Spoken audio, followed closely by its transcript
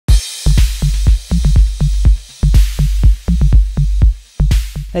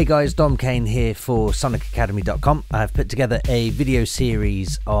Hey guys, Dom Kane here for sonicacademy.com. I've put together a video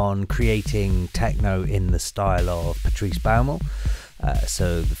series on creating techno in the style of Patrice Bäumel.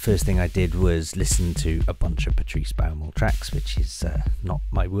 So the first thing I did was listen to a bunch of Patrice Bäumel tracks, which is not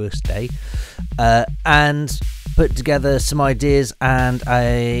my worst day, and put together some ideas, and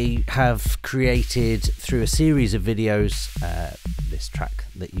I have created through a series of videos this track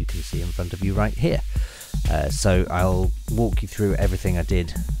that you can see in front of you right here. So I'll walk you through everything I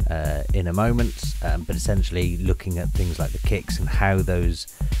did in a moment, but essentially looking at things like the kicks and how those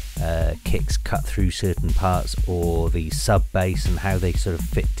kicks cut through certain parts, or the sub bass and how they sort of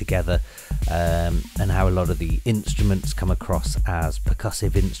fit together, and how a lot of the instruments come across as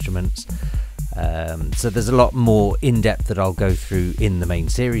percussive instruments. So there's a lot more in depth that I'll go through in the main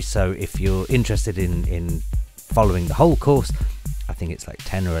series. So if you're interested in following the whole course, I think it's like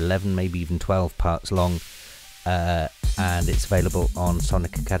 10 or 11, maybe even 12 parts long, and it's available on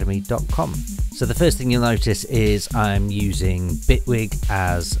sonicacademy.com. So the first thing you'll notice is I'm using Bitwig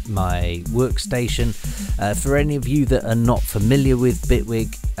as my workstation. For any of you that are not familiar with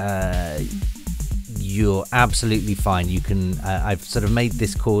Bitwig, you're absolutely fine. You can I've sort of made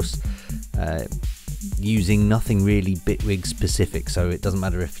this course using nothing really Bitwig specific, so it doesn't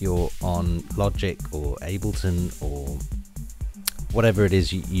matter if you're on Logic or Ableton or whatever it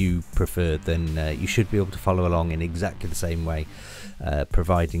is you prefer, then you should be able to follow along in exactly the same way,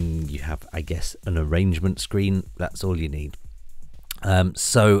 providing you have, I guess, an arrangement screen. That's all you need.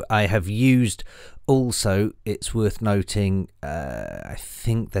 So I have used, also it's worth noting, I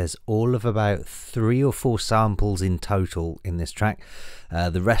think there's all of about 3 or 4 samples in total in this track.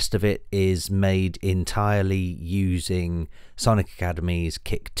 The rest of it is made entirely using Sonic Academy's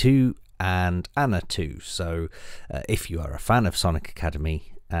Kick 2 and Anna 2. So if you are a fan of Sonic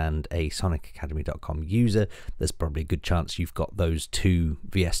Academy and a sonicacademy.com user, there's probably a good chance you've got those 2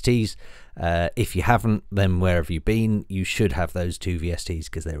 VSTs. If you haven't, then where have you been? You should have those 2 VSTs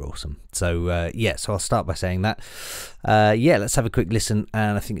because they're awesome. So yeah, so I'll start by saying that. Yeah, let's have a quick listen,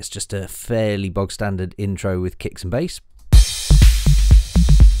 and I think it's just a fairly bog standard intro with kicks and bass.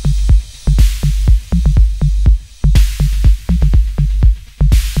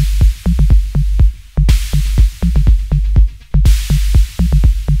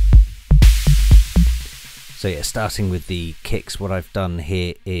 So yeah, starting with the kicks, what I've done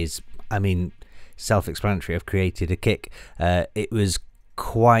here is, I mean, self-explanatory. I've created a kick. It was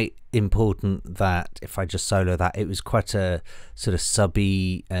quite important that if I just solo that, it was quite a sort of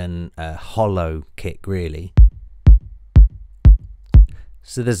subby and hollow kick, really.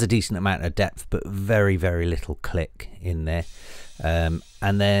 So there's a decent amount of depth, but very, very little click in there. And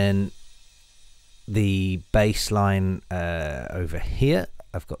then the bass line over here,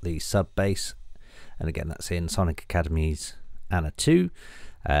 I've got the sub bass. And again, that's in Sonic Academy's Anna 2.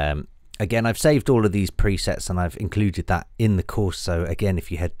 Again, I've saved all of these presets and I've included that in the course. So again,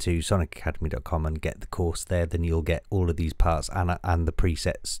 if you head to sonicacademy.com and get the course there, then you'll get all of these parts and the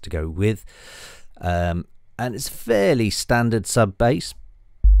presets to go with. And it's fairly standard sub bass.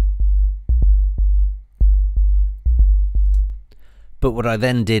 But what I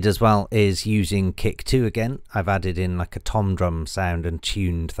then did as well is using Kick 2 again. I've added in like a tom drum sound and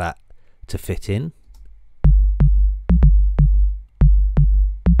tuned that to fit in,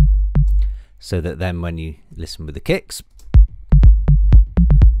 so that then when you listen with the kicks,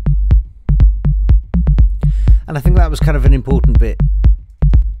 and I think that was kind of an important bit,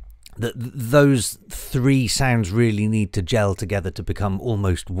 that those 3 sounds really need to gel together to become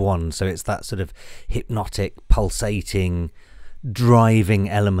almost one. So it's that sort of hypnotic, pulsating, driving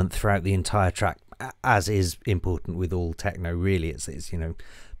element throughout the entire track, as is important with all techno, really. It's you know,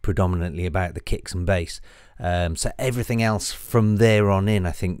 predominantly about the kicks and bass. So everything else from there on in,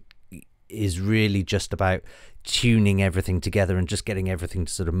 I think, is really just about tuning everything together and just getting everything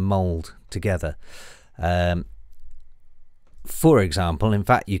to sort of mold together. For example, in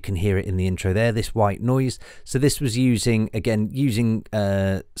fact, you can hear it in the intro there, this white noise. So this was using some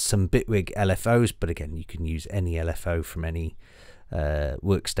Bitwig LFOs, but again, you can use any LFO from any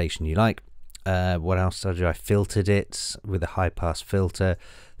workstation you like. What else did I do? I filtered it with a high pass filter,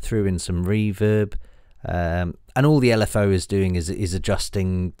 threw in some reverb, and all the LFO is doing is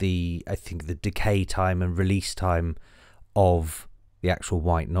adjusting the, I think, the decay time and release time of the actual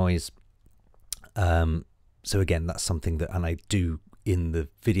white noise. So again, that's something that, and I do in the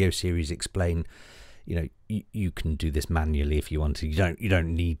video series explain, you know, you can do this manually if you want to. You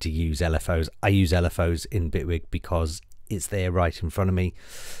don't need to use LFOs. I use LFOs in Bitwig because it's there right in front of me.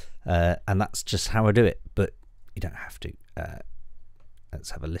 And that's just how I do it, but you don't have to.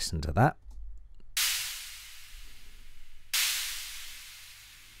 Let's have a listen to that.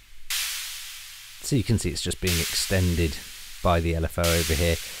 So you can see it's just being extended by the LFO over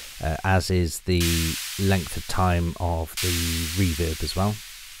here, as is the length of time of the reverb as well.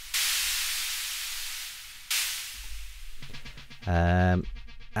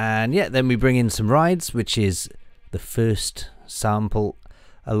 And yeah, then we bring in some rides, which is the first sample,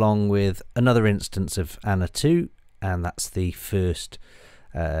 along with another instance of Anna 2, and that's the first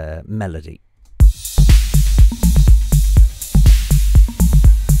melody.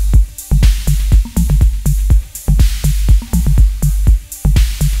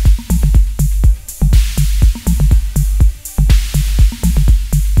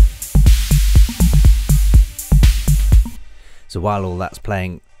 So while all that's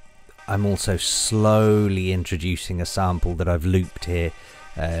playing, I'm also slowly introducing a sample that I've looped here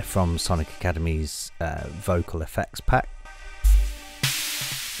from Sonic Academy's vocal effects pack.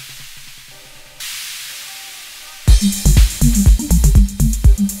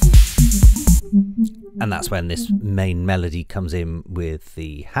 And that's when this main melody comes in with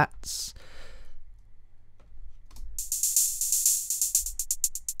the hats.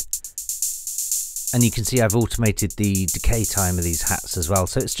 And you can see I've automated the decay time of these hats as well.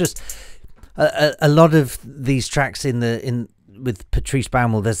 So it's just a lot of these tracks with Patrice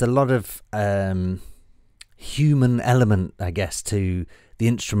Bäumel. There's a lot of human element, I guess, to the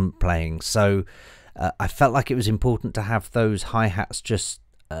instrument playing. So I felt like it was important to have those hi-hats just,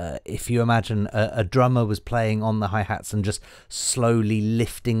 if you imagine a drummer was playing on the hi-hats and just slowly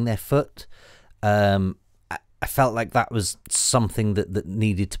lifting their foot. I felt like that was something that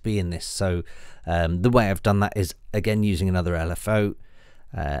needed to be in this. So the way I've done that is, again, using another LFO,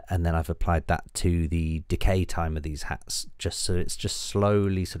 and then I've applied that to the decay time of these hats, just so it's just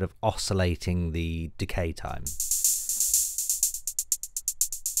slowly sort of oscillating the decay time.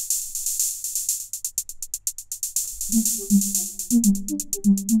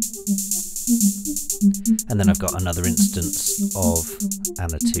 And then I've got another instance of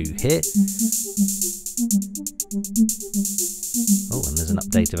Anna 2 here. Oh, and there's an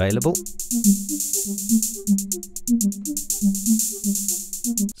update available.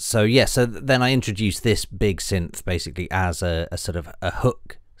 So yeah, so then I introduced this big synth basically as a sort of a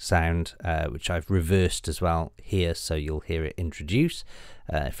hook sound, which I've reversed as well here, so you'll hear it introduce.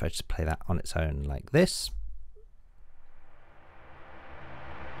 If I just play that on its own like this.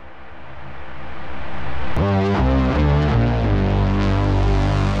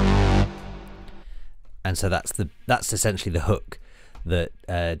 And so that's essentially the hook that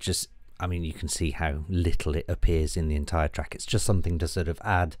just, I mean, you can see how little it appears in the entire track. It's just something to sort of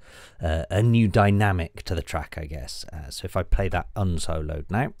add a new dynamic to the track, I guess. So if I play that unsoloed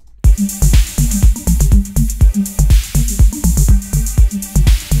now.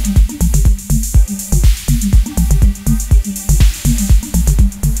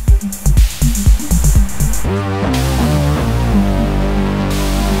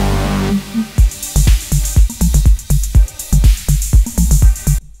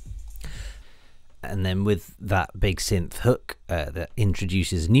 And then with that big synth hook that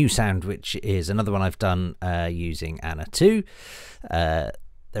introduces a new sound, which is another one I've done using Anna 2. There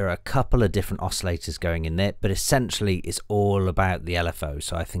are a couple of different oscillators going in there, but essentially it's all about the LFO.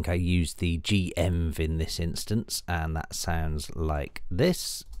 So I think I used the GEnv in this instance, and that sounds like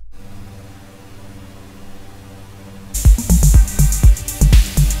this.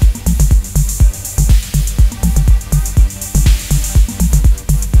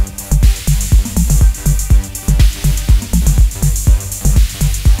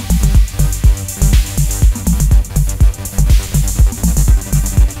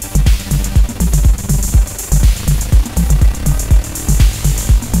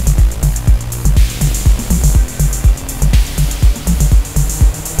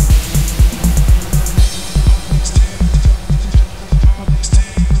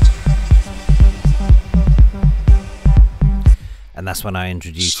 And that's when I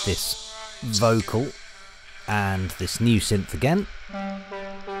introduced this vocal and this new synth again.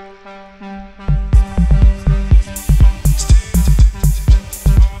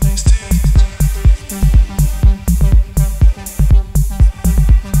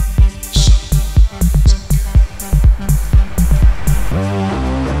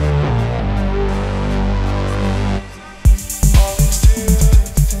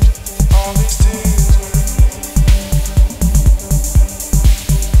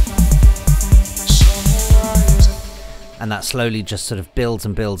 And that slowly just sort of builds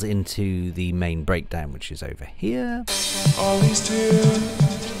and builds into the main breakdown, which is over here.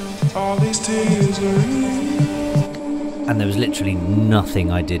 And there was literally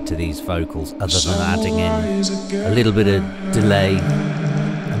nothing I did to these vocals other than adding in a little bit of delay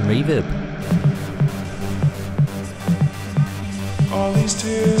and reverb.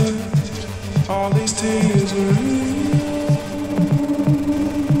 these tears were real.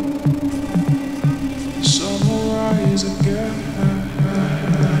 Some will rise again.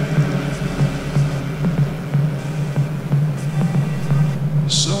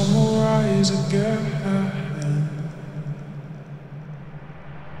 Some will rise again.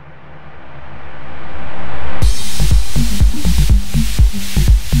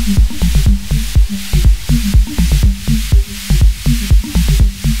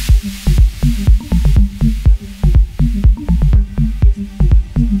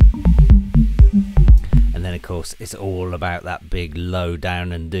 It's all about that big low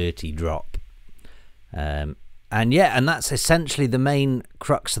down and dirty drop, and that's essentially the main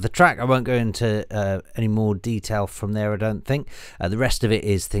crux of the track. I won't go into any more detail from there, I don't think. The rest of it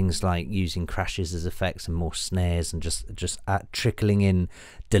is things like using crashes as effects and more snares, and just trickling in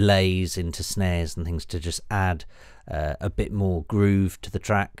delays into snares and things to just add a bit more groove to the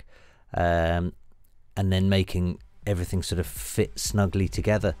track, and then making everything sort of fit snugly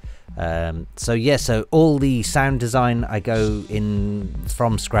together. So all the sound design I go in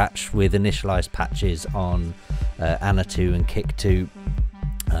from scratch with initialized patches on Ana 2 and Kick 2.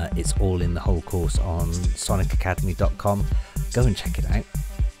 It's all in the whole course on sonicacademy.com. Go and check it out.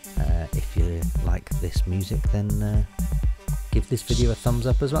 If you like this music, then give this video a thumbs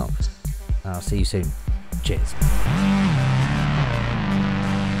up as well. I'll see you soon. Cheers.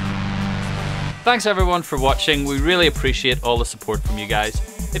 Thanks everyone for watching. We really appreciate all the support from you guys.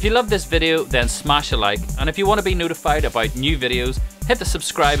 If you love this video, then smash a like, and if you want to be notified about new videos, hit the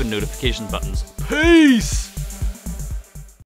subscribe and notification buttons. Peace!